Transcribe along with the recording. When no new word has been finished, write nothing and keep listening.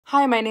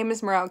Hi, my name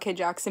is Morel K.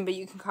 Jackson, but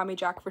you can call me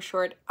Jack for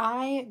short.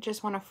 I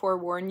just want to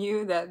forewarn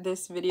you that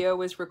this video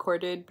was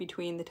recorded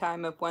between the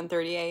time of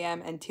 1:30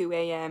 a.m. and 2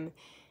 a.m.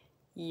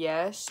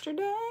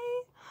 yesterday?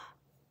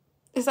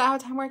 Is that how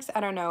time works?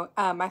 I don't know.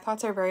 My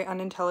thoughts are very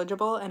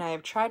unintelligible, and I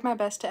have tried my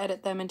best to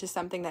edit them into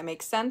something that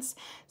makes sense.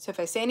 So if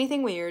I say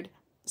anything weird,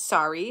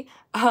 sorry.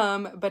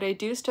 But I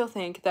do still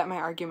think that my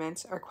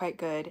arguments are quite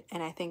good,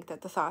 and I think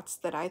that the thoughts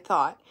that I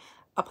thought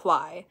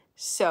apply.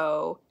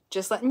 So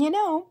just letting you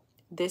know,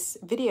 this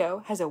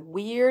video has a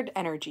weird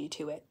energy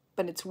to it,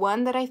 but it's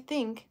one that I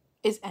think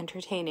is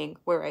entertaining,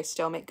 where I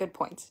still make good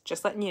points.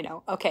 Just letting you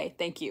know. Okay,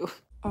 thank you.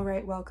 All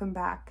right, welcome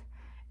back.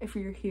 If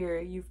you're here,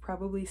 you've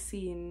probably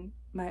seen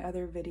my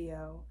other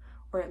video,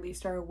 or at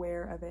least are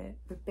aware of it.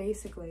 But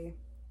basically,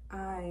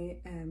 I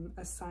am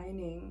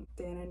assigning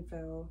Dan and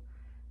Phil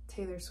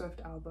Taylor Swift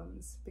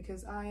albums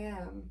because I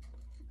am,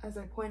 as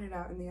I pointed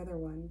out in the other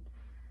one,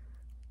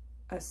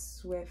 a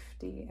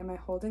Swiftie. Am I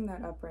holding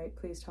that up right?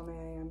 Please tell me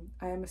I am.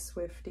 I am a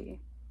Swiftie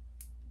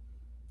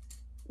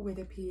with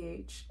a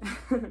PH.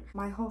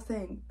 My whole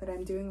thing that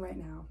I'm doing right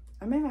now,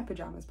 I'm in my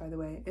pajamas, by the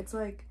way. It's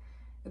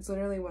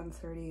literally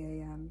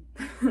 1:30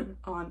 a.m.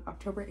 on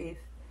October 8th,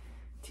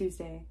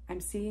 Tuesday. I'm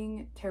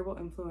seeing Terrible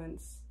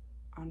Influence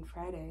on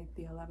Friday,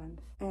 the 11th.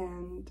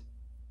 And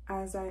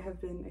as I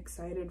have been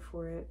excited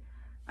for it,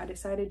 I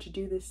decided to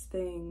do this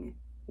thing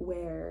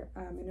where,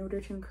 in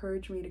order to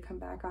encourage me to come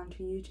back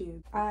onto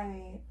YouTube,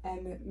 I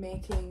am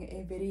making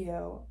a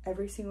video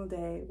every single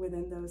day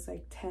within those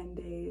like 10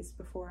 days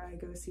before I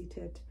go see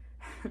Tit,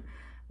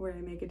 where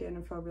I make a Dan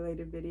and Phil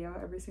related video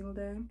every single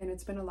day. And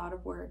it's been a lot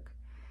of work.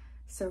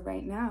 So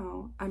right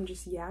now, I'm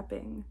just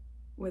yapping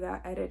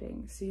without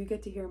editing. So you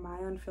get to hear my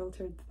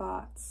unfiltered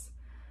thoughts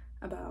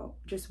about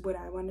just what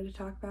I wanted to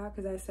talk about,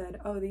 because I said,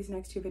 oh, these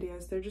next two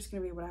videos, they're just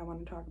gonna be what I want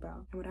to talk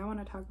about. And what I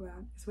want to talk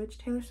about is which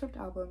Taylor Swift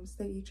albums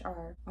they each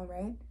are, all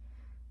right?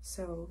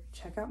 So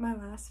check out my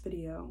last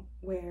video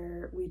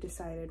where we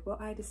decided, well,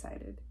 I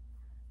decided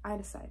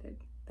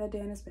that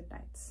Dan is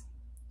Midnights,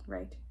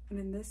 right? And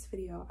in this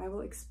video, I will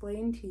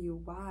explain to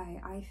you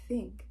why I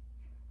think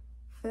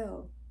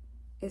Phil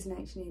is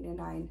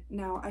 1989.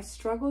 Now, I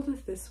struggled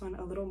with this one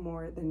a little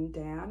more than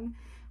Dan.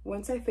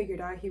 Once I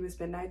figured out he was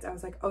Midnights, I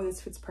was like, oh,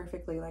 this fits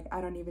perfectly. Like,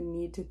 I don't even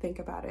need to think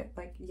about it.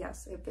 Like,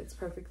 yes, it fits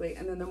perfectly.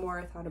 And then the more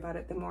I thought about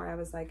it, the more I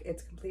was like,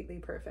 it's completely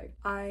perfect.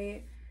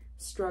 I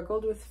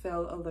struggled with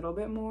Phil a little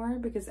bit more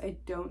because I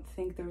don't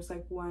think there's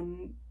like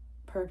one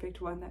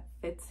perfect one that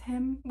fits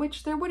him,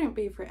 which there wouldn't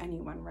be for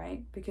anyone,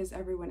 right? Because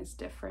everyone is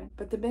different.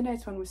 But the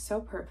Midnights one was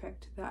so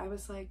perfect that I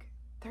was like,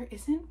 there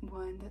isn't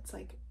one that's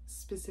like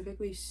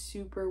specifically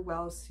super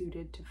well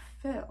suited to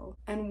Phil.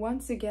 And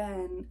once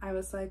again, I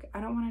was like,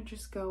 I don't want to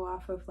just go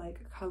off of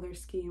like color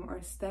scheme or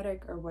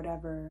aesthetic or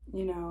whatever,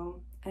 you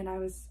know? And I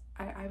was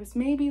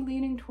maybe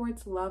leaning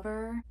towards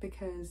Lover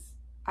because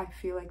I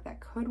feel like that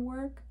could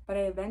work, but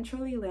I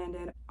eventually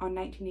landed on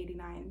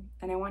 1989,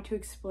 and I want to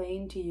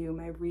explain to you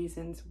my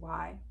reasons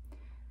why.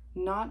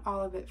 Not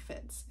all of it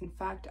fits. In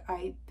fact,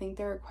 I think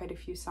there are quite a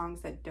few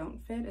songs that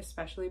don't fit,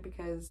 especially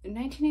because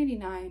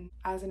 1989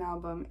 as an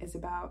album is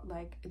about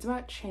it's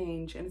about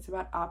change and it's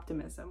about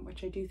optimism,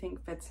 which I do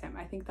think fits him.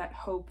 I think that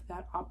hope,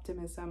 that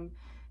optimism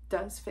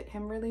does fit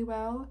him really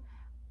well,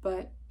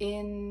 but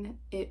in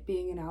it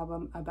being an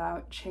album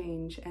about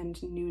change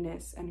and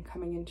newness and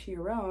coming into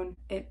your own,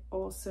 it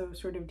also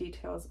sort of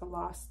details a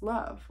lost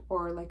love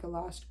or like a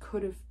lost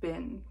could have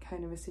been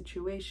kind of a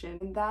situation.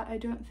 And that I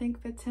don't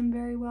think fits him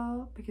very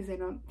well, because I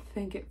don't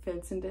think it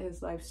fits into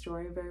his life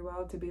story very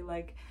well to be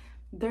like,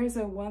 there's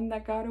a one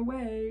that got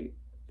away,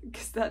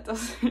 because that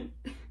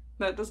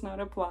does not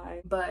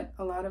apply. But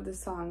a lot of the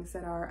songs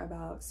that are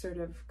about sort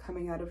of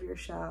coming out of your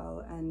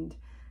shell and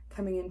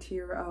coming into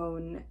your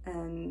own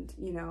and,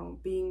 you know,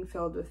 being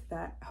filled with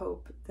that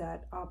hope,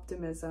 that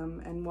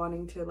optimism, and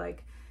wanting to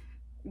like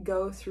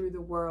go through the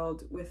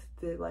world with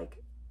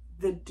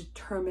the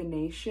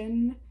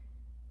determination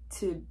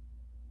to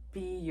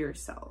be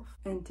yourself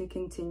and to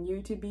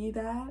continue to be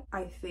that,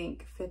 I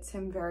think fits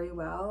him very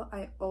well.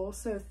 I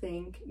also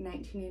think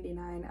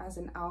 1989 as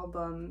an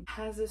album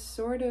has a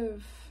sort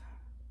of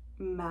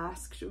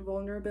masked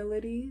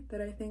vulnerability that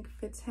I think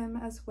fits him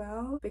as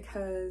well,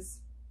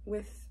 because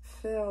with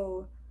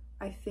Phil,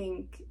 I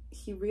think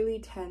he really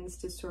tends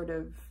to sort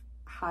of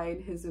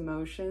hide his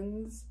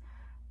emotions,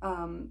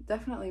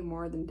 definitely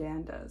more than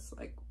Dan does,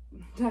 like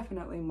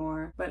definitely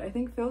more. But I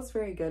think Phil's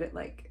very good at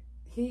like,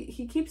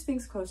 he keeps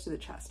things close to the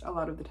chest a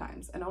lot of the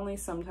times, and only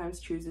sometimes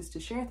chooses to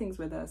share things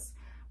with us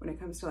when it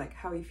comes to like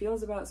how he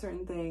feels about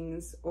certain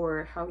things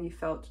or how he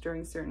felt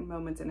during certain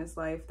moments in his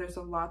life. There's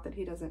a lot that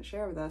he doesn't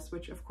share with us,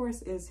 which of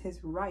course is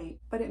his right,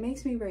 but it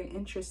makes me very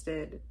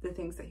interested, the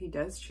things that he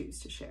does choose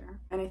to share.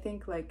 And I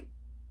think like,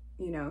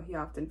 you know, he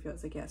often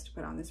feels like he has to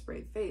put on this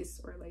brave face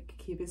or like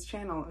keep his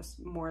channel a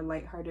more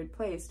lighthearted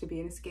place to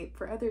be an escape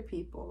for other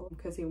people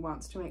because he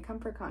wants to make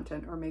comfort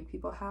content or make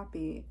people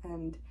happy.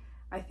 And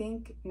I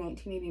think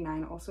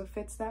 1989 also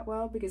fits that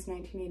well, because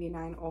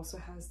 1989 also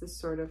has this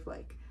sort of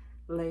like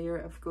layer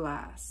of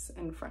glass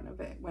in front of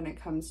it when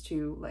it comes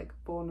to like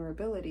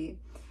vulnerability,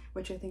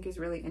 which I think is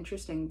really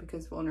interesting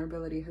because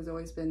vulnerability has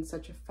always been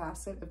such a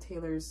facet of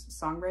Taylor's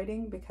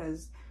songwriting,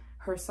 because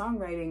her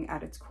songwriting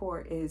at its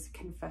core is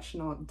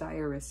confessional,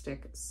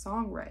 diaristic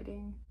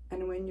songwriting.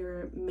 And when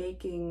you're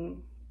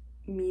making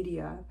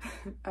media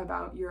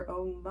about your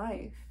own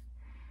life,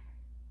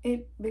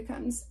 it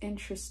becomes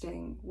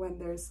interesting when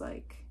there's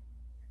like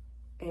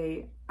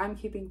a I'm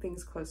keeping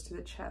things close to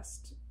the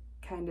chest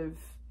kind of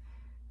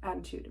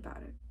attitude about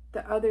it.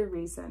 The other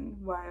reason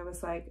why I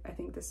was like, I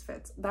think this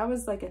fits, that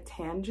was like a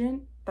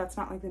tangent. That's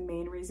not like the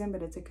main reason,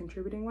 but it's a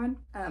contributing one.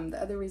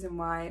 The other reason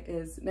why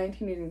is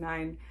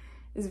 1989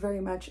 is very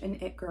much an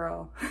it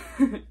girl.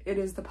 It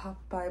is the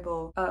pop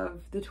bible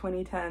of the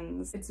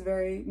 2010s. It's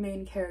very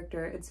main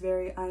character. It's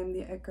very I'm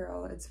the it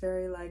girl. It's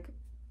very like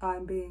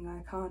I'm being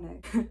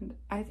iconic. And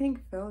I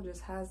think Phil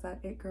just has that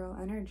it girl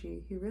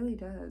energy. He really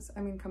does. I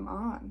mean, come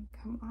on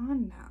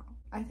now.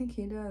 I think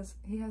he does.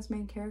 He has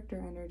main character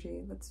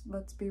energy.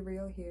 Let's be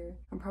real here.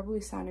 I'm probably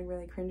sounding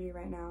really cringy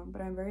right now,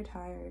 but I'm very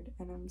tired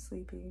and I'm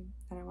sleepy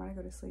and I want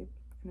to go to sleep,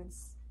 and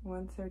it's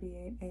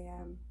 1:38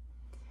 a.m.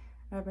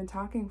 and I've been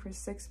talking for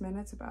 6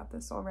 minutes about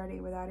this already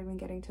without even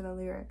getting to the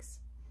lyrics.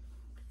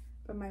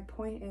 But my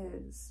point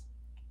is,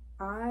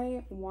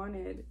 I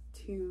wanted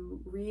to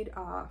read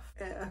off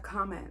a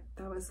comment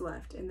that was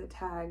left in the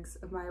tags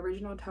of my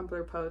original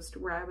Tumblr post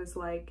where I was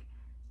like,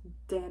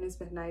 Dan is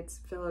Midnight's,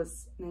 Phil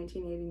is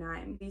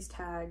 1989. These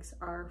tags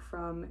are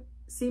from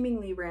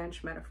Seemingly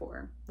Ranch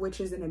Metaphor,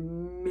 which is an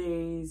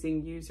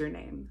amazing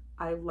username.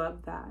 I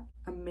love that.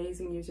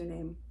 Amazing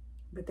username.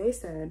 But they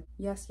said,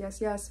 yes,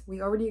 yes, yes,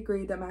 we already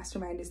agreed that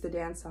Mastermind is the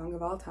dance song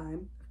of all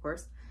time, of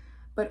course,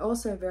 but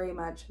also very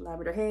much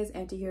Labrador Haze,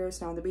 Antihero,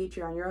 Snow on the Beach,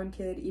 You're on Your Own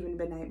Kid, even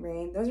Midnight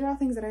Rain. Those are all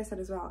things that I said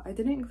as well. I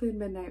didn't include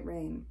Midnight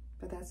Rain,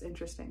 but that's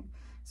interesting.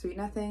 Sweet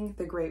Nothing,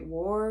 The Great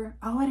War.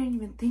 Oh, I didn't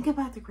even think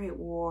about The Great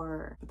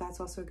War, but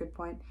that's also a good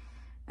point.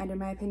 And in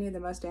my opinion, the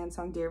most dance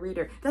song, Dear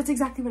Reader. That's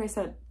exactly what I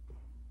said.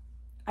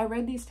 I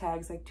read these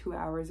tags like 2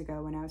 hours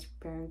ago when I was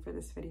preparing for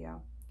this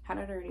video. How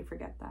did I already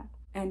forget that?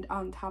 And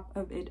on top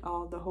of it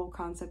all, the whole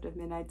concept of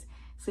midnights,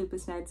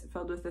 sleepless nights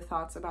filled with the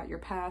thoughts about your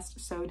past.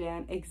 So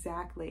Dan,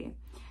 exactly.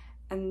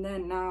 And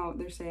then now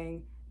they're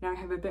saying, now I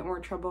have a bit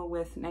more trouble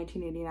with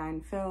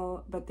 1989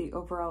 Phil, but the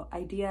overall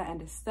idea and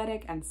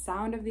aesthetic and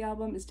sound of the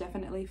album is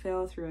definitely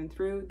Phil through and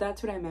through.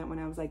 That's what I meant when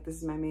I was like, this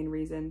is my main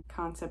reason.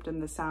 Concept and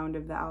the sound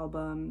of the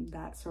album,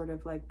 that sort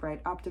of like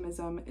bright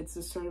optimism. It's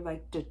a sort of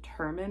like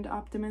determined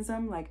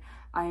optimism. Like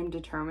I am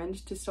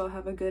determined to still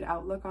have a good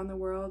outlook on the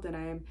world, and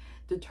I am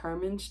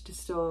determined to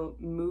still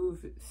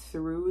move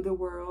through the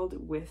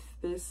world with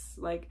this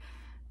like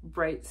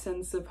bright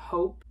sense of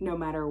hope no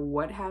matter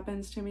what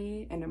happens to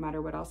me and no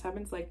matter what else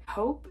happens. Like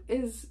hope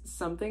is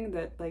something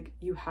that like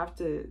you have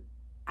to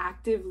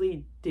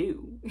actively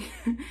do,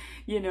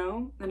 you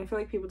know? And I feel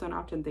like people don't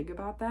often think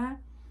about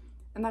that.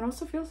 And that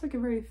also feels like a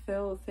very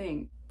Phil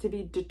thing, to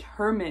be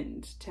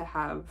determined to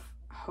have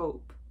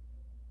hope.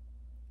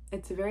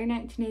 It's a very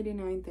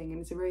 1989 thing,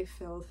 and it's a very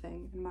Phil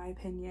thing, in my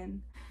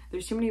opinion.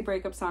 There's too many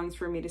breakup songs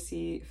for me to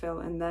see Phil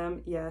in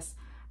them, yes.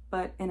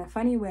 But in a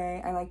funny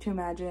way, I like to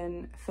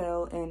imagine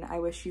Phil in I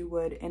Wish You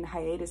Would in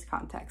hiatus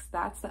context.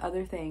 That's the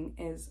other thing,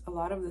 is a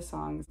lot of the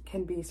songs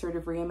can be sort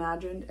of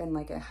reimagined in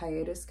like a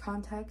hiatus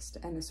context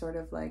and a sort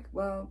of like,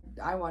 well,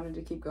 I wanted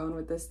to keep going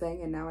with this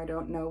thing and now I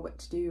don't know what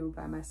to do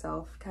by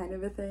myself kind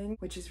of a thing,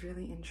 which is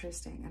really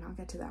interesting. And I'll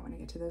get to that when I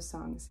get to those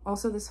songs.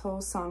 Also, this whole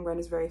song run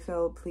is very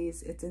Phil,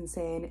 please, it's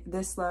insane.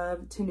 This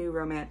love to New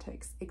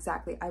Romantics.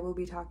 Exactly. I will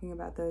be talking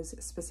about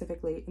those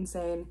specifically.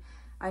 Insane.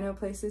 I Know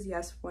Places,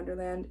 yes.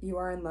 Wonderland, You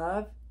Are in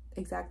Love,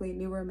 exactly.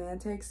 New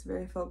Romantics,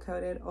 very Phil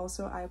coded.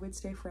 Also, I Would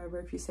Stay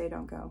Forever If You Say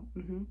Don't Go.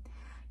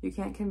 You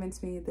Can't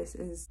Convince Me, this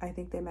is, I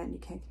think they meant You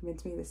Can't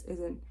Convince Me, this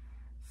isn't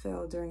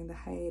Phil during the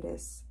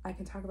hiatus. I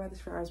can talk about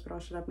this for hours, but I'll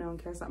shut up, no one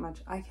cares that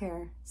much. I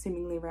care.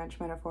 Seemingly Ranch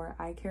Metaphor,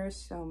 I care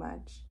so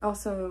much.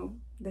 Also,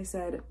 they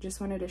said,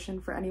 just one addition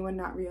for anyone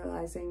not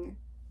realizing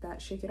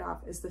that Shake It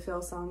Off is the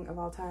Phil song of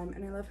all time,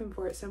 and I love him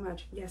for it so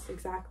much. Yes,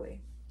 exactly.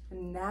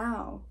 And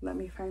now, let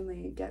me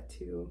finally get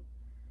to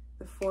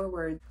the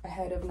foreword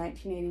ahead of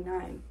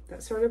 1989.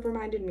 That sort of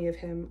reminded me of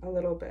him a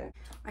little bit.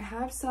 I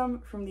have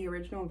some from the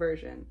original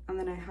version, and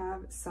then I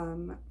have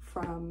some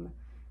from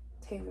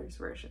Taylor's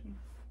version.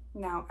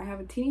 Now, I have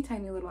a teeny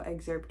tiny little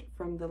excerpt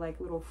from the like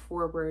little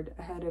foreword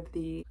ahead of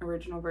the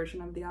original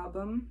version of the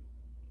album.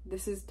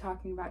 This is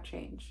talking about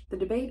change. The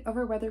debate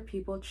over whether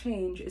people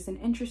change is an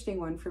interesting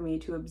one for me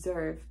to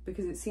observe,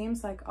 because it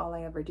seems like all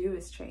I ever do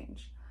is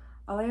change.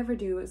 All I ever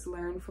do is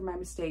learn from my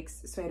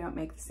mistakes so I don't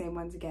make the same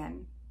ones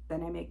again.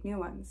 Then I make new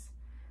ones.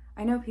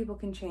 I know people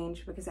can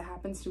change because it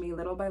happens to me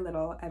little by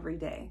little every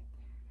day.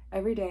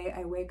 Every day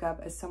I wake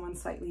up as someone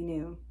slightly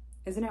new.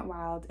 Isn't it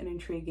wild and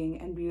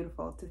intriguing and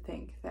beautiful to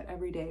think that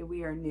every day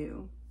we are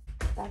new?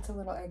 That's a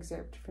little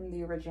excerpt from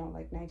the original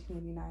like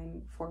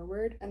 1989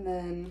 foreword. And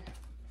then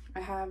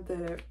I have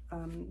the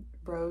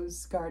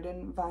Rose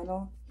Garden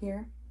vinyl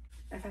here.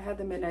 If I had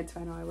the Midnights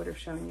vinyl, I would have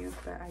shown you,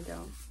 but I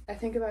don't. I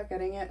think about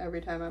getting it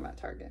every time I'm at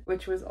Target,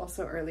 which was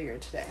also earlier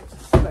today.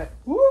 But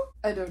woo,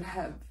 I don't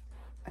have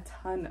a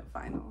ton of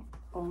vinyl,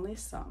 only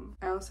some.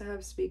 I also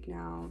have Speak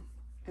Now.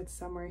 It's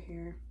somewhere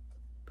here,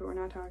 but we're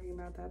not talking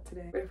about that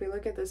today. But if we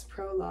look at this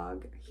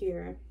prologue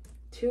here,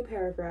 2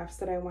 paragraphs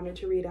that I wanted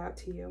to read out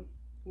to you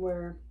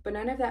were, but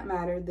none of that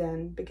mattered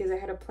then, because I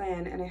had a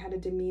plan and I had a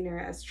demeanor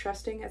as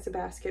trusting as a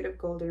basket of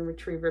golden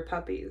retriever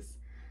puppies.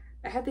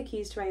 I had the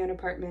keys to my own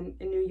apartment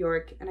in New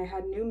York, and I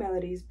had new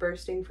melodies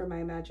bursting from my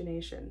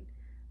imagination.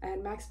 I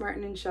had Max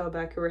Martin and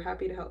Shellback who were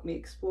happy to help me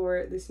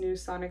explore this new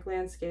sonic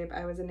landscape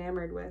I was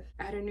enamored with.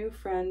 I had a new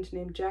friend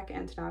named Jack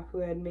Antonoff who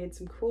had made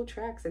some cool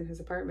tracks in his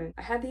apartment.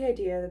 I had the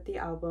idea that the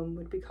album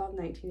would be called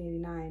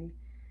 1989,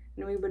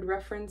 and we would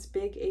reference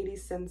big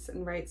 80s synths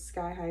and write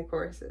sky-high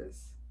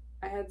choruses.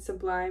 I had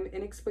sublime,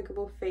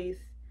 inexplicable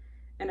faith,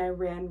 and I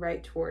ran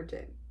right towards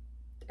it,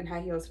 in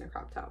high heels and a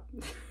crop top.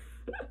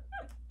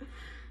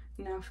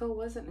 Now, Phil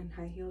wasn't in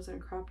high heels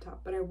and a crop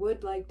top, but I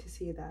would like to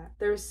see that.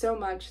 There was so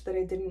much that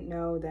I didn't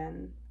know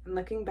then, and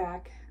looking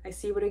back, I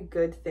see what a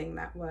good thing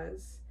that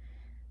was.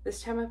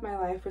 This time of my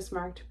life was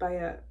marked by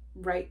a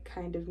right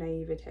kind of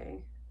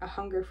naivete, a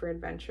hunger for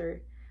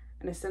adventure,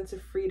 and a sense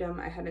of freedom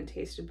I hadn't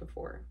tasted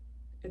before.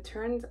 It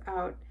turns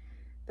out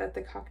that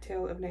the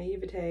cocktail of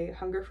naivete,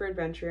 hunger for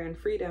adventure, and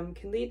freedom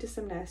can lead to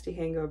some nasty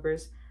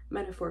hangovers,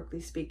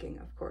 metaphorically speaking,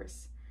 of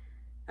course.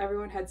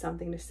 Everyone had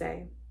something to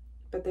say,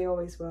 but they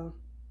always will.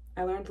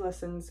 I learned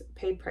lessons,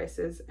 paid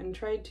prices, and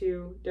tried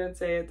to, don't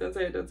say it, don't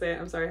say it, don't say it,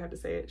 I'm sorry I have to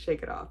say it,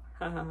 shake it off.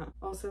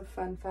 Also,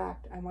 fun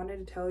fact, I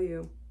wanted to tell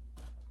you,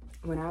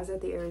 when I was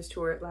at the Eras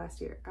Tour last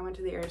year, I went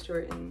to the Eras Tour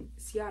in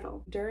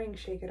Seattle. During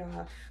Shake It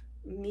Off,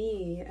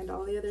 me and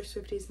all the other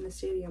Swifties in the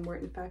stadium were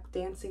in fact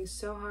dancing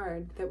so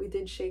hard that we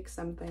did shake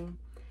something,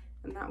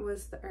 and that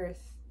was the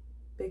earth,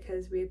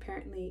 because we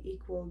apparently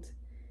equaled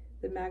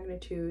the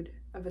magnitude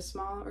of a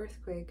small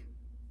earthquake.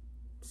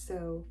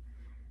 So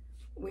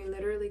we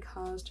literally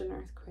caused an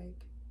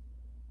earthquake.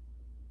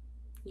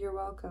 You're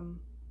welcome.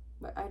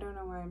 But I don't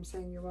know why I'm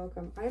saying you're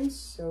welcome. I'm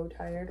so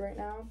tired right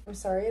now. I'm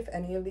sorry if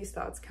any of these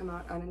thoughts come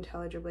out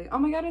unintelligibly. Oh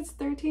my god, it's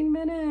 13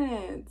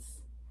 minutes!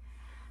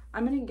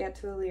 I'm gonna get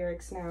to the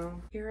lyrics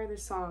now. Here are the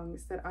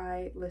songs that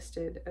I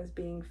listed as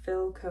being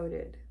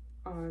Phil-coded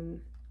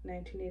on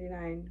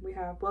 1989. We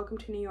have Welcome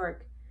to New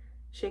York,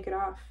 Shake It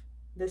Off,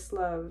 This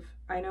Love,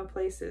 I Know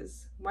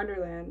Places,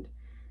 Wonderland,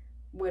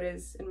 what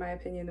is, in my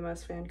opinion, the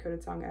most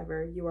fan-coded song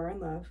ever, You Are in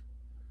Love,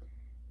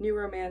 New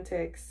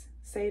Romantics,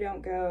 Say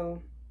Don't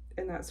Go,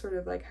 in that sort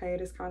of like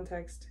hiatus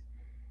context,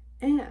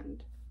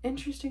 and,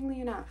 interestingly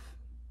enough,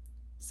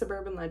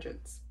 Suburban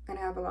Legends, and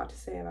I have a lot to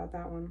say about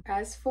that one.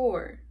 As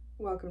for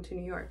Welcome to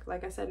New York,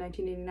 like I said,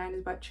 1989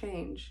 is about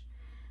change,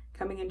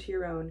 coming into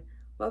your own.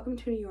 Welcome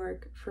to New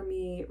York, for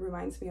me,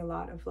 reminds me a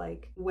lot of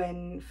like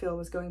when Phil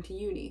was going to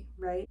uni,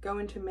 right?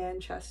 Going to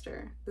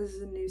Manchester. This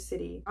is a new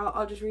city.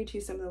 I'll just read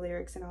you some of the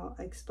lyrics and I'll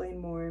explain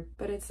more.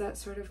 But it's that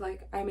sort of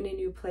like, I'm in a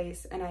new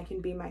place and I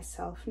can be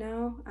myself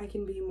now. I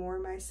can be more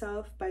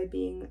myself by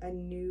being a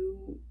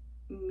new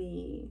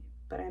me,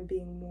 but I'm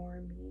being more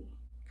me,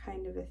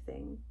 kind of a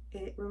thing.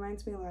 It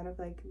reminds me a lot of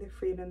like the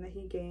freedom that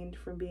he gained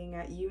from being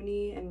at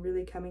uni and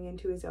really coming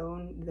into his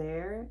own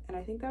there. And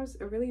I think that was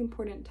a really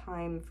important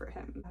time for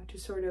him to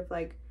sort of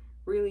like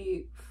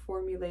really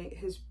formulate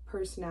his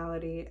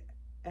personality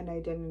and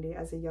identity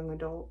as a young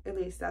adult. At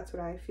least that's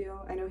what I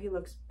feel. I know he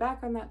looks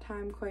back on that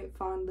time quite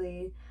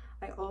fondly.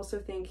 I also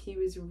think he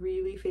was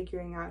really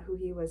figuring out who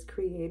he was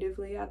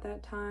creatively at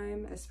that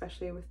time,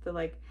 especially with the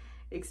like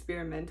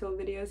experimental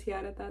videos he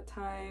had at that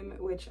time,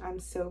 which I'm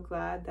so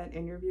glad that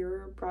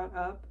interviewer brought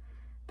up,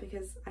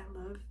 because I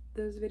love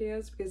those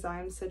videos because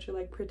I'm such a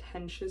like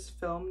pretentious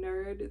film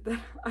nerd that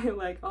I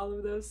like all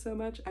of those so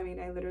much. I mean,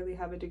 I literally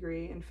have a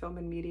degree in film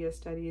and media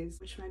studies,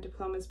 which my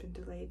diploma's been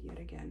delayed yet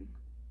again.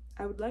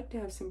 I would like to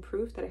have some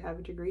proof that I have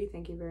a degree,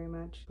 thank you very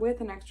much,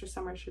 with an extra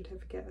summer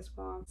certificate as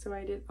well. So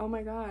I did, oh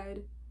my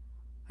god,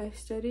 I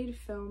studied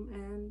film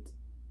and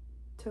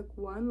took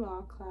 1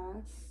 law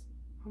class.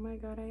 Oh my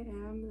god, I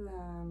am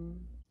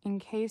them. In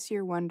case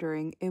you're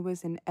wondering, it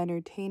was an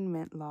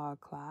entertainment law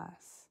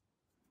class.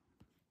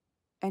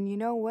 And you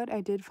know what?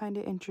 I did find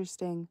it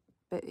interesting,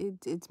 but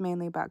it's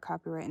mainly about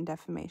copyright and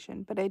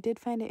defamation. But I did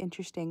find it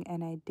interesting,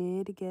 and I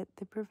did get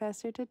the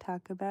professor to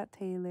talk about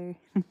Taylor.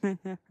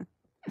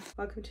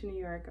 Welcome to New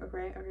York.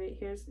 Okay,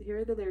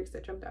 here are the lyrics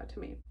that jumped out to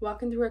me.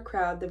 Walking through a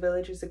crowd, the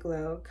village is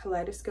aglow,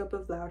 kaleidoscope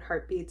of loud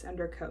heartbeats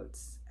under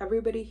coats.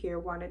 Everybody here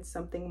wanted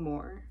something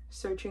more,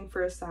 searching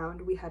for a sound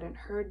we hadn't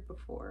heard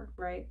before,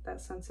 right?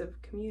 That sense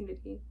of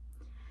community.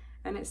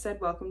 And it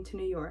said, welcome to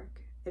New York.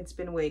 It's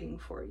been waiting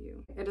for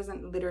you. It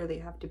doesn't literally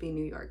have to be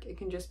New York. It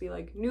can just be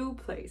like, new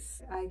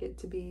place. I get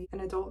to be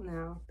an adult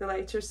now. The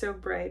lights are so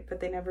bright, but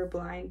they never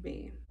blind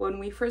me. When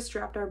we first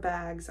dropped our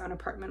bags on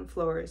apartment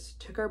floors,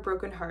 took our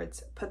broken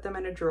hearts, put them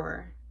in a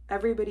drawer,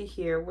 everybody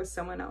here was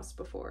someone else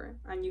before,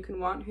 and you can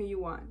want who you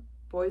want.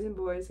 Boys and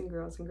boys and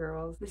girls and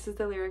girls. This is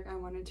the lyric I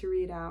wanted to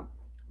read out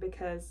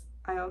because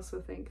I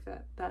also think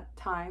that that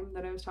time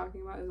that I was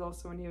talking about is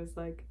also when he was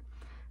like,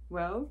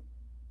 well,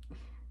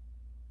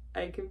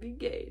 I can be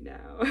gay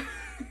now.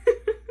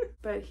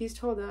 But he's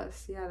told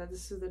us, yeah, that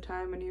this is the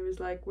time when he was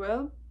like,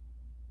 well,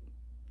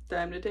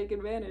 time to take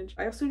advantage.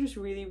 I also just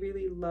really,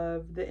 really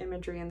love the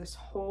imagery in this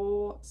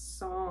whole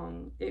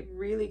song. It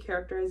really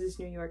characterizes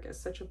New York as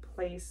such a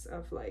place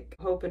of like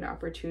hope and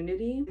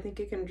opportunity. I think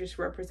it can just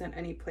represent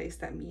any place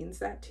that means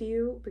that to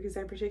you, because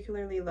I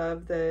particularly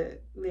love the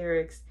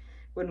lyrics,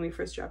 when we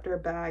first dropped our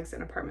bags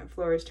and apartment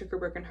floors, took our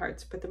broken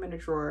hearts, put them in a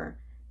drawer.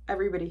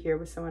 Everybody here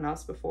was someone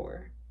else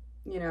before,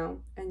 you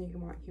know, and you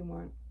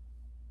want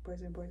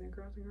boys and girls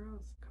and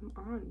girls. Come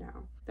on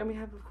now. Then we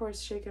have, of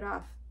course, Shake It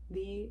Off,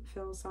 the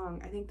Phil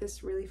song. I think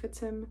this really fits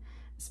him,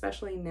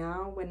 especially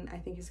now when I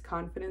think his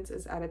confidence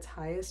is at its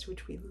highest,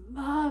 which we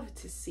love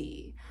to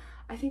see.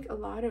 I think a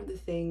lot of the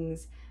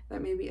things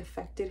that maybe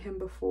affected him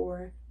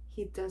before,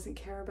 he doesn't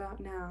care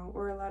about now,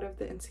 or a lot of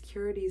the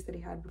insecurities that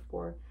he had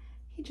before,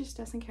 he just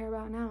doesn't care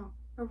about now.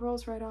 It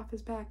rolls right off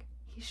his back.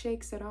 He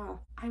shakes it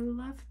off. I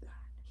love that.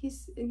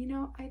 He's, you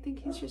know, I think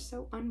he's just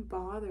so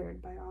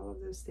unbothered by all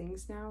of those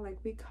things now. Like,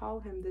 we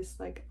call him this,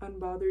 like,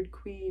 unbothered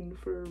queen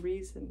for a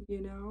reason, you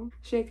know?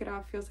 Shake It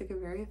Off feels like a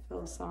very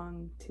Phil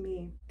song to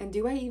me. And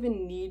do I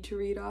even need to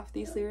read off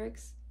these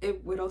lyrics?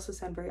 It would also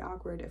sound very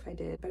awkward if I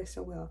did, but I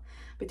still will.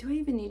 But do I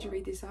even need to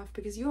read these off?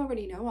 Because you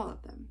already know all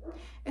of them.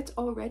 It's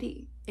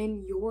already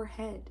in your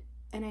head.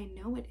 And I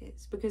know it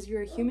is, because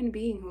you're a human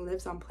being who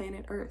lives on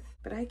planet Earth.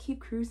 But I keep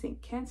cruising,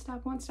 can't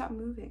stop, won't stop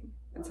moving.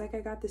 It's like I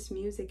got this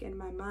music in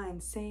my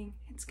mind saying,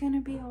 it's gonna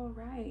be all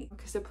right.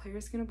 Because the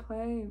player's gonna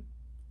play,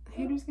 the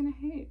hater's gonna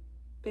hate.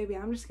 Baby,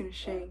 I'm just gonna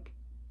shake.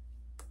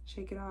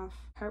 Shake it off.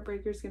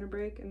 Heartbreaker's gonna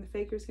break and the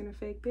faker's gonna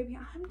fake. Baby,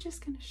 I'm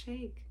just gonna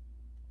shake.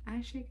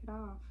 I shake it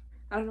off.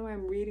 I don't know why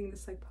I'm reading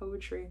this like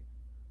poetry.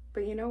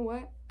 But you know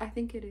what? I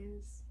think it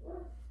is.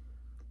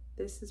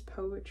 This is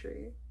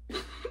poetry.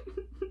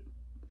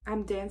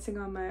 I'm dancing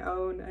on my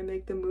own. I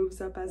make the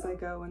moves up as I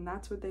go, and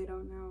that's what they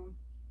don't know.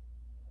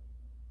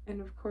 And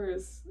of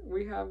course,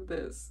 we have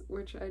this,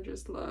 which I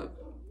just love.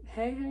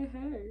 Hey, hey,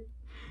 hey.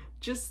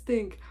 Just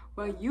think,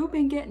 while you've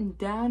been getting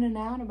down and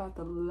out about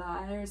the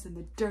liars and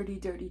the dirty,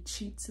 dirty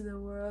cheats of the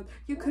world,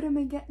 you could have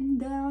been getting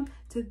down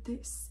to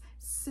this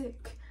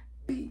sick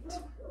beat.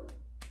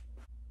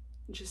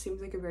 It just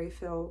seems like a very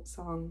Phil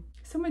song.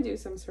 Someone do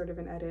some sort of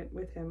an edit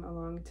with him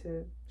along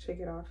to Shake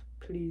It Off,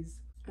 please.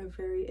 A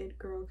very it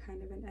girl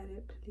kind of an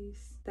edit,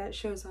 please. That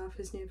shows off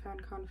his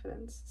newfound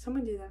confidence.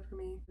 Someone do that for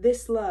me.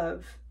 This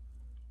Love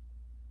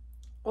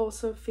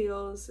also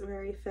feels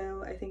very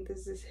Phil. I think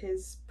this is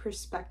his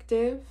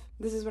perspective.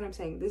 This is what I'm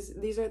saying.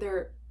 These are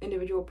their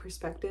individual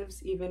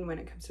perspectives, even when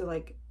it comes to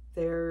like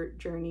their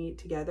journey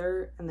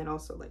together, and then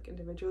also like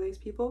individually as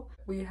people.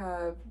 We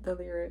have the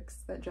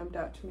lyrics that jumped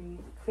out to me.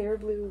 Clear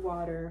blue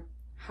water,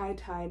 high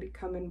tide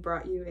come and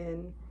brought you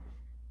in,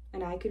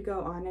 and I could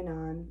go on and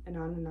on and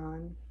on and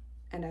on.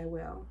 And I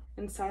will.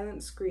 In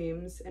silent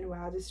screams and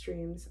wildest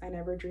dreams, I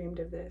never dreamed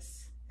of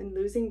this. In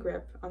losing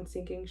grip on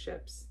sinking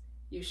ships,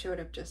 you showed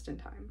up just in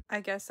time. I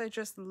guess I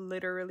just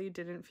literally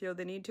didn't feel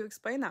the need to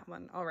explain that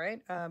one. All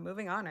right,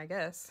 moving on, I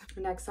guess.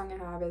 The next song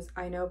I have is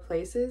I Know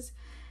Places.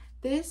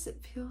 This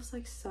feels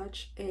like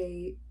such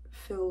a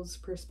Phil's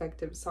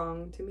perspective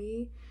song to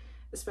me.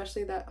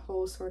 Especially that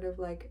whole sort of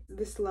like,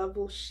 this love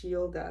will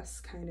shield us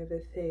kind of a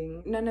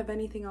thing. None of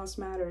anything else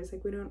matters.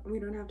 Like we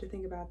don't have to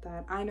think about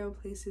that. I know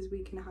places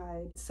we can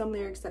hide. Some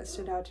lyrics that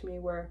stood out to me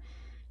were,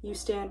 you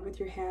stand with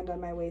your hand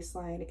on my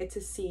waistline. It's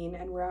a scene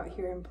and we're out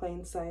here in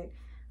plain sight.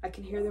 I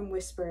can hear them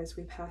whisper as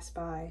we pass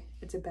by.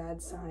 It's a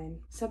bad sign.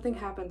 Something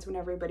happens when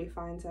everybody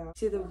finds out.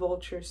 See the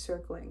vultures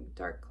circling,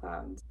 dark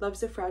clouds.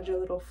 Love's a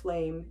fragile little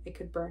flame. It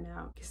could burn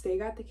out. Because they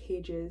got the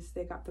cages,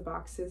 they got the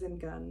boxes and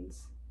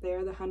guns. They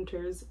are the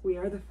hunters, we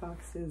are the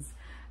foxes,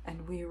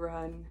 and we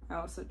run. I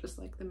also just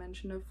like the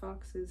mention of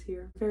foxes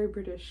here. Very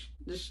British.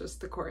 It's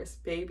just the chorus.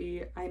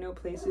 Baby, I know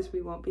places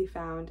we won't be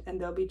found, and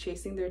they'll be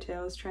chasing their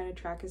tails trying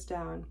to track us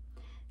down.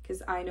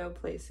 'Cause I know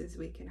places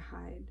we can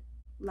hide.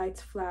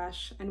 Lights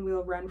flash, and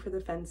we'll run for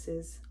the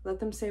fences. Let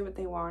them say what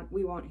they want,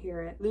 we won't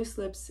hear it. Loose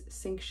lips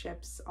sink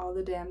ships all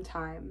the damn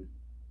time.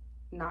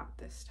 Not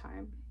this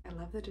time. I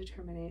love the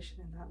determination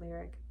in that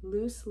lyric.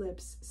 Loose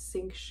lips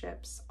sink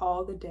ships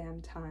all the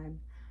damn time.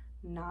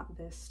 Not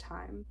this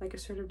time. Like a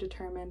sort of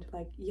determined,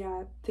 like,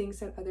 yeah,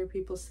 things that other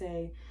people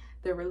say,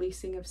 the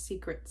releasing of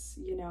secrets,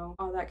 you know,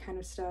 all that kind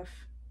of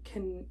stuff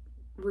can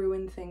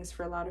ruin things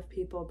for a lot of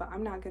people, but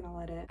I'm not gonna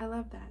let it. I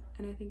love that,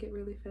 and I think it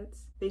really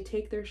fits. They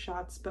take their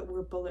shots, but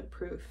we're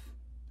bulletproof.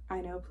 I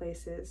know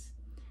places.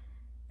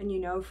 And you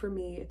know, for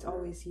me, it's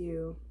always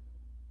you.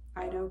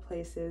 I know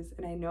places,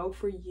 and I know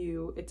for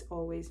you, it's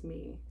always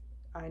me.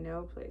 I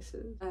know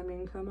places. I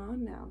mean, come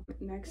on now.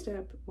 Next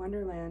up,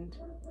 Wonderland,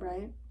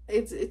 right?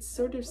 It's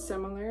sort of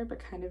similar, but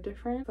kind of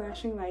different.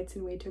 Flashing lights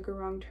and we took a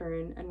wrong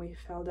turn and we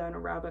fell down a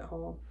rabbit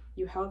hole.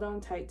 You held on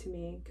tight to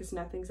me, 'cause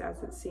nothing's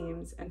as it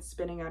seems and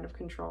spinning out of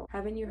control.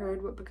 Haven't you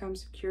heard what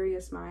becomes of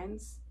curious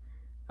minds?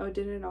 Oh,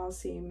 didn't it all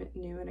seem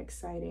new and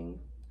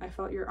exciting? I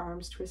felt your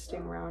arms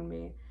twisting around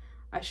me.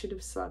 I should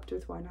have slept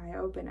with one eye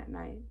open at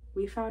night.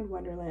 We found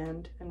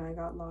Wonderland, and I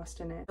got lost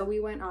in it. So we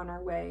went on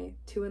our way,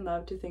 too in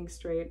love to think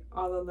straight,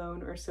 all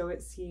alone, or so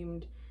it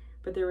seemed.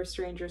 But there were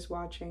strangers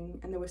watching,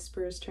 and the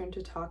whispers turned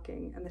to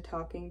talking, and the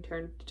talking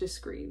turned to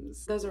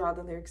screams. Those are all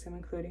the lyrics I'm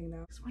including,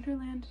 though, because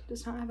Wonderland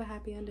does not have a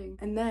happy ending.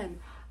 And then,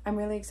 I'm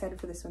really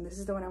excited for this one. This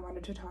is the one I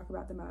wanted to talk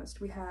about the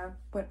most. We have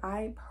what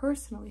I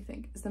personally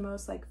think is the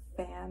most, like,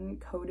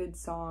 fan-coded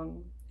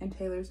song in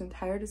Taylor's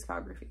entire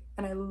discography.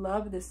 And I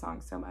love this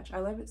song so much. I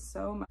love it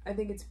so much. I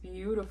think it's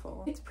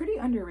beautiful. It's pretty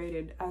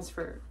underrated as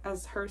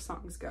her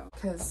songs go,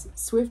 because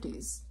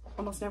Swifties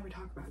almost never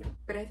talk about it.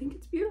 But I think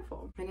it's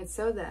beautiful, and it's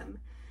so them.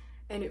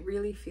 And it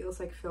really feels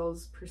like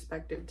Phil's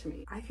perspective to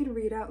me. I could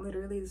read out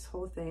literally this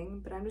whole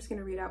thing, but I'm just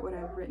gonna read out what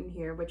I've written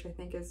here, which I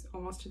think is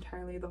almost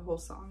entirely the whole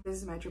song. This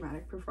is my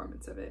dramatic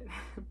performance of it.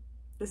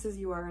 This is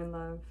You Are in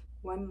Love.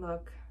 One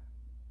look,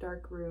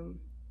 dark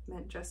room,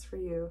 meant just for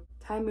you.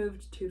 Time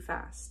moved too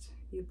fast.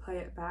 You play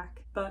it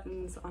back.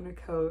 Buttons on a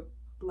coat,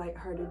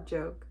 light-hearted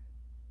joke.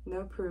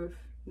 No proof,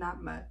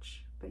 not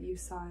much, but you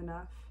saw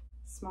enough.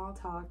 Small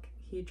talk,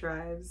 he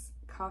drives.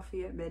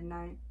 Coffee at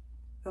midnight.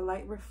 The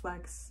light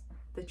reflects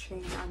the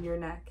chain on your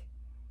neck.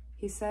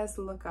 He says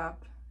look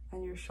up,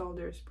 and your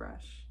shoulders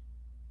brush.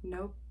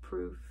 No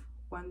proof,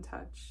 one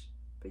touch,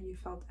 but you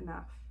felt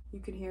enough. You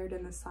can hear it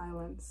in the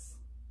silence.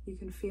 You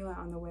can feel it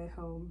on the way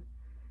home.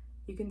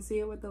 You can see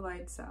it with the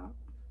lights out.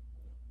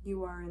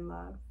 You are in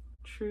love.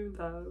 True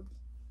love.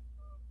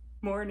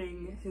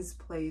 Morning, his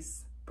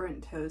place.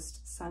 Burnt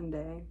toast,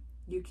 Sunday.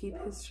 You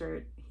keep his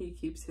shirt, he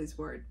keeps his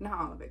word. Not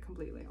all of it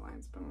completely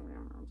aligns, but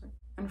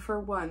and for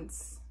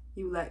once,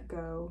 you let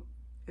go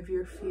of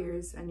your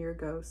fears and your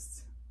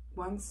ghosts.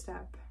 One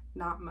step,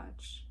 not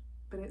much,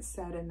 but it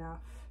said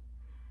enough.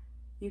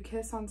 You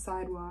kiss on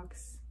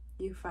sidewalks,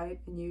 you fight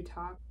and you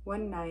talk.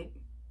 One night,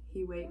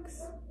 he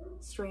wakes,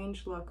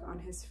 strange look on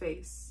his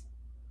face.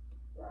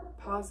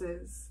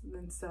 Pauses,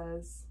 then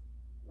says,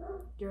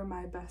 you're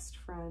my best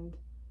friend.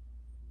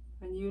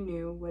 And you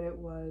knew what it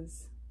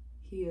was.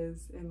 He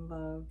is in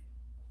love.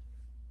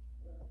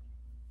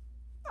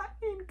 I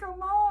mean,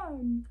 come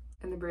on!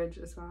 And the bridge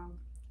as well.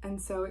 And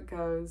so it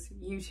goes.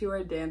 You two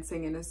are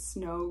dancing in a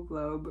snow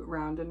globe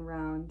round and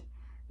round,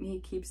 and he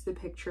keeps the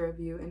picture of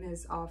you in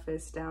his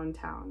office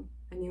downtown.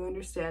 And you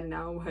understand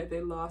now why they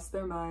lost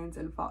their minds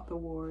and fought the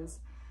wars,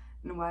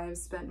 and why I've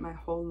spent my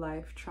whole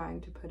life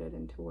trying to put it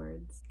into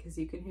words. Because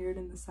you can hear it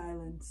in the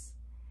silence.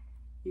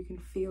 You can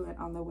feel it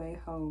on the way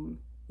home.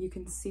 You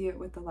can see it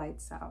with the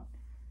lights out.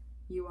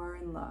 You are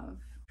in love.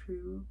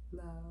 True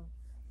love.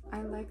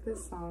 I like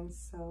this song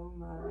so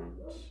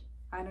much.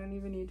 I don't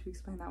even need to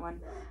explain that one.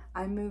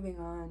 I'm moving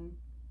on.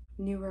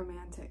 New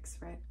romantics,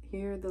 right?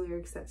 Here are the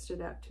lyrics that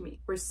stood out to me.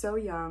 We're so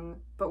young,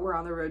 but we're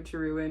on the road to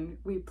ruin.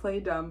 We play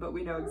dumb, but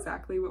we know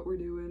exactly what we're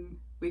doing.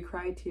 We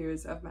cry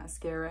tears of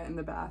mascara in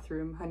the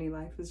bathroom. Honey,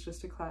 life is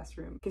just a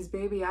classroom. Cause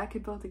baby, I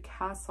could build a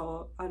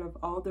castle out of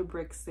all the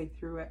bricks they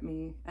threw at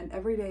me. And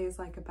every day is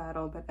like a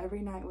battle, but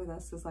every night with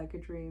us is like a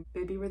dream.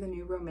 Baby, we're the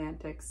new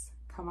romantics.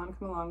 Come on,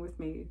 come along with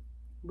me.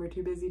 We're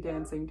too busy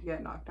dancing to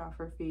get knocked off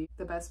our feet.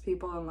 The best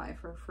people in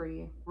life are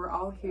free. We're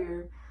all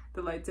here.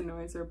 The lights and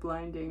noise are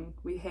blinding.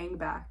 We hang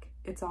back.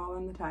 It's all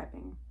in the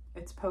typing.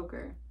 It's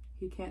poker.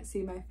 You can't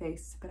see my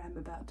face, but I'm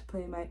about to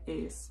play my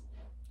ace.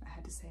 I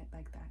had to say it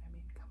like that. I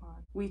mean, come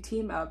on. We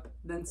team up,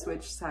 then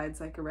switch sides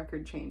like a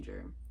record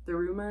changer. The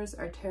rumors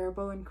are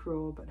terrible and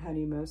cruel, but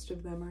honey, most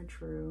of them are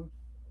true.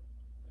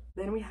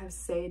 Then we have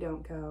Say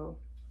Don't Go.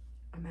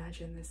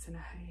 Imagine this in a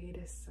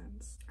hiatus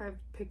sense. I've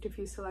picked a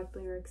few select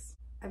lyrics.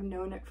 I've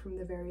known it from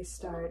the very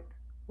start.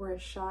 We're a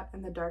shot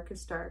in the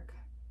darkest dark.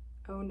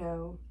 Oh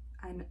no,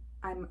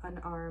 I'm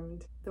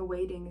unarmed. The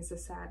waiting is a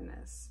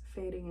sadness,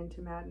 fading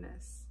into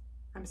madness.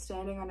 I'm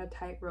standing on a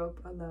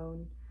tightrope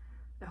alone.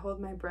 I hold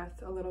my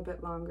breath a little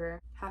bit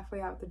longer, halfway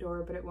out the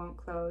door, but it won't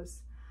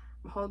close.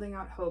 I'm holding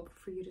out hope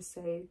for you to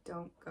say,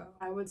 don't go.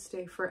 I would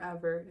stay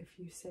forever if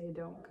you say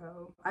don't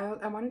go.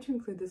 I wanted to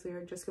include this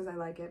lyric just because I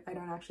like it. I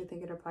don't actually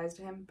think it applies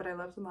to him, but I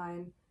love the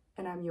line,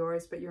 and I'm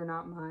yours, but you're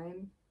not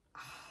mine.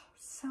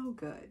 So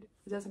good.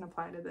 It doesn't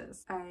apply to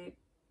this. I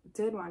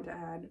did want to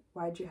add,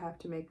 Why'd You Have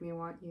to Make Me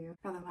Want You?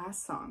 Now the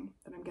last song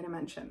that I'm going to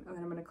mention, and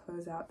then I'm going to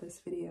close out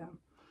this video,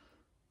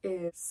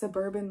 is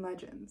Suburban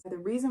Legends. The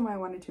reason why I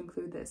wanted to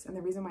include this, and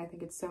the reason why I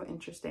think it's so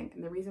interesting,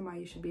 and the reason why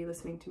you should be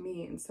listening to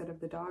me instead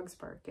of the dogs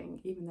barking,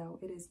 even though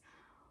it is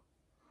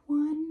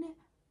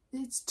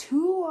it's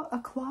 2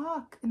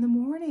 o'clock in the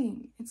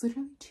morning. It's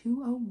literally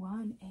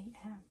 2:01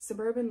 a.m.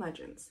 Suburban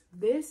Legends.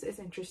 This is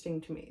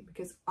interesting to me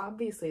because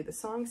obviously the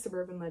song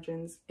Suburban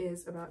Legends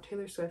is about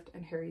Taylor Swift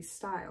and Harry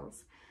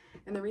Styles.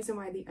 And the reason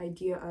why the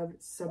idea of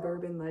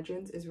Suburban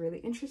Legends is really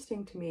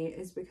interesting to me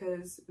is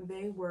because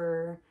they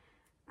were,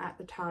 at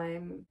the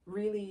time,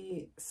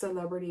 really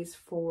celebrities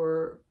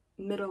for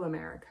middle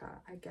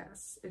America, I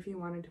guess, if you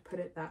wanted to put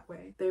it that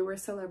way. They were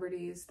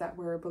celebrities that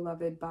were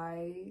beloved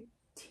by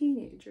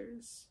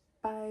teenagers,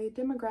 by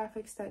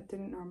demographics that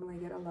didn't normally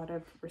get a lot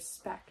of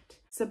respect.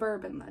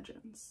 Suburban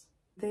Legends.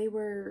 They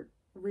were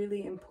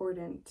really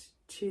important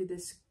to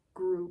this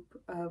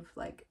group of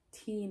like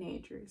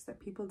teenagers that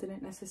people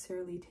didn't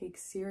necessarily take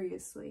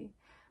seriously,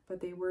 but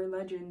they were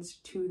legends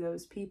to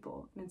those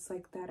people. And it's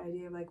like that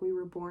idea of like we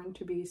were born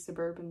to be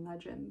suburban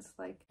legends,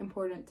 like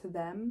important to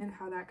them, and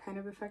how that kind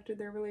of affected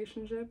their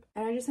relationship.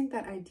 And I just think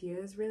that idea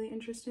is really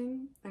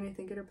interesting, and I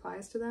think it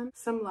applies to them.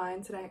 Some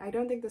lines that I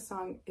don't think the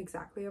song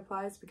exactly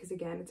applies, because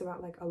again, it's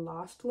about like a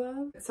lost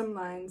love. Some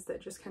lines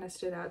that just kind of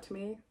stood out to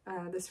me.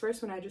 This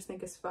first one I just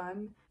think is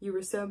fun. You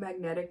were so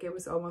magnetic, it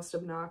was almost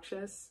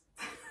obnoxious.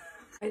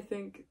 I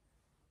think,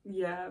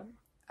 yeah,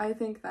 I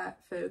think that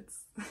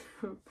fits.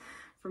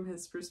 From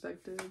his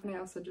perspective. And I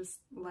also just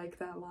like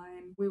that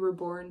line, we were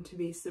born to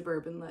be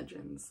suburban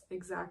legends.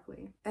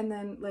 Exactly. And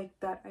then like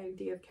that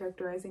idea of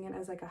characterizing it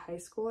as like a high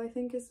school, I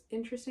think is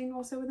interesting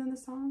also within the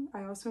song.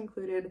 I also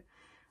included,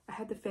 I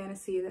had the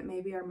fantasy that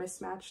maybe our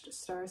mismatched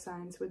star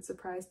signs would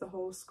surprise the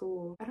whole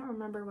school. I don't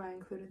remember why I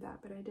included that,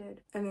 but I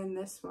did. And then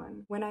this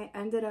one, when I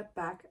ended up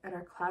back at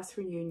our class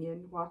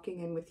reunion, walking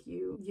in with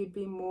you, you'd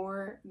be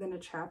more than a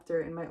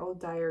chapter in my old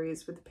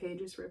diaries with the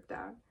pages ripped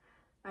out.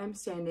 I'm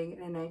standing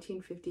in a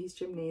 1950s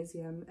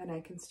gymnasium and I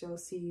can still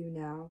see you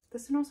now.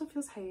 This one also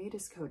feels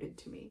hiatus coded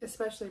to me,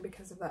 especially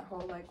because of that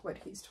whole like what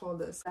he's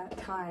told us that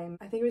time.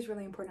 I think it was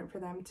really important for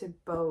them to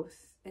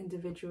both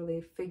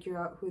individually figure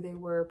out who they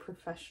were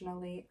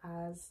professionally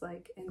as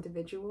like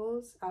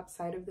individuals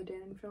outside of the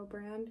Dan and Phil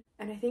brand.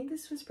 And I think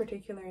this was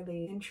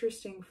particularly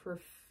interesting for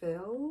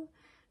Phil,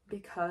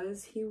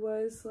 because he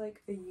was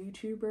like a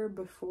YouTuber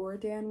before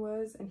Dan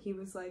was, and he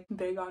was like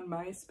big on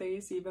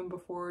MySpace even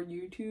before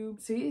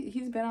YouTube. So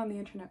he's been on the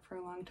internet for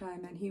a long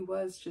time, and he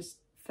was just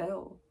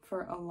Phil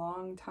for a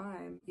long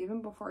time,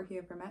 even before he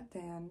ever met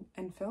Dan.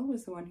 And Phil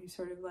was the one who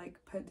sort of like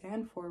put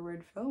Dan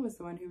forward. Phil was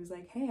the one who was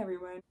like, hey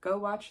everyone, go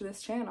watch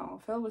this channel.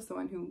 Phil was the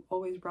one who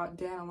always brought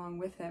Dan along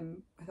with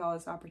him with all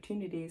his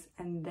opportunities,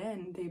 and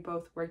then they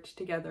both worked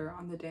together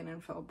on the Dan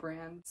and Phil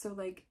brand. So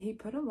like he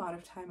put a lot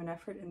of time and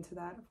effort into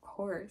that, of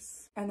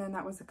course. And then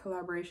that was a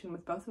collaboration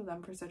with both of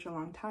them for such a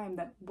long time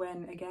that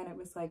when again it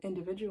was like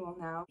individual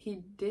now,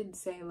 he did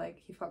say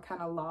like he felt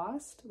kind of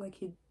lost, like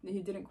he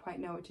didn't quite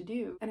know what to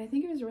do. And I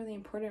think it was really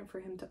important for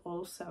him to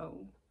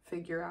also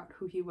figure out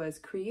who he was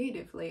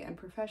creatively and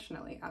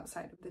professionally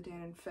outside of the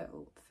Dan and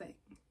Phil thing,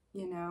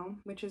 you know?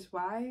 Which is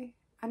why,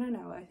 I don't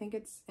know, I think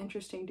it's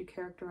interesting to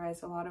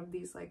characterize a lot of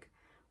these like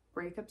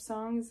breakup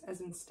songs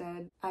as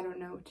instead, I don't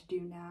know what to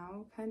do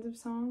now kinds of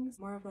songs.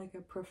 More of like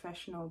a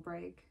professional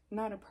break,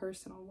 not a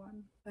personal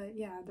one. But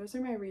yeah, those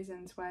are my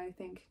reasons why I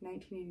think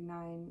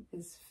 1989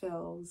 is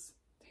Phil's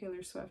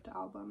Taylor Swift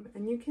album.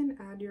 And you can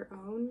add your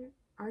own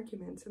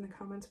arguments in the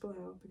comments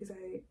below, because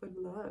I would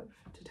love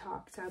to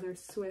talk to other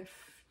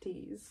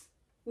Swifties,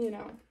 you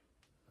know,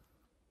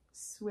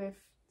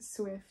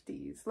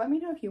 Swifties. Let me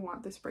know if you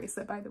want this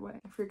bracelet, by the way,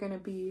 if you're gonna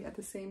be at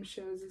the same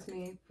shows as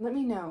me. Let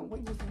me know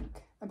what you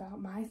think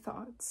about my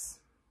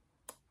thoughts,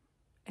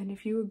 and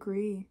if you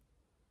agree,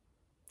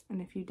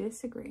 and if you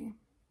disagree,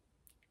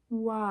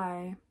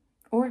 why,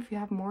 or if you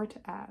have more to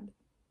add,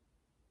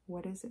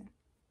 what is it?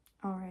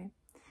 All right.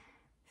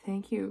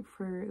 Thank you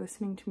for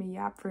listening to me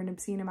yap for an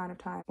obscene amount of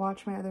time.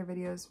 Watch my other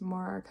videos.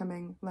 More are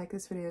coming. Like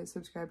this video,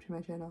 subscribe to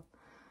my channel.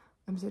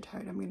 I'm so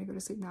tired. I'm gonna go to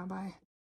sleep now. Bye.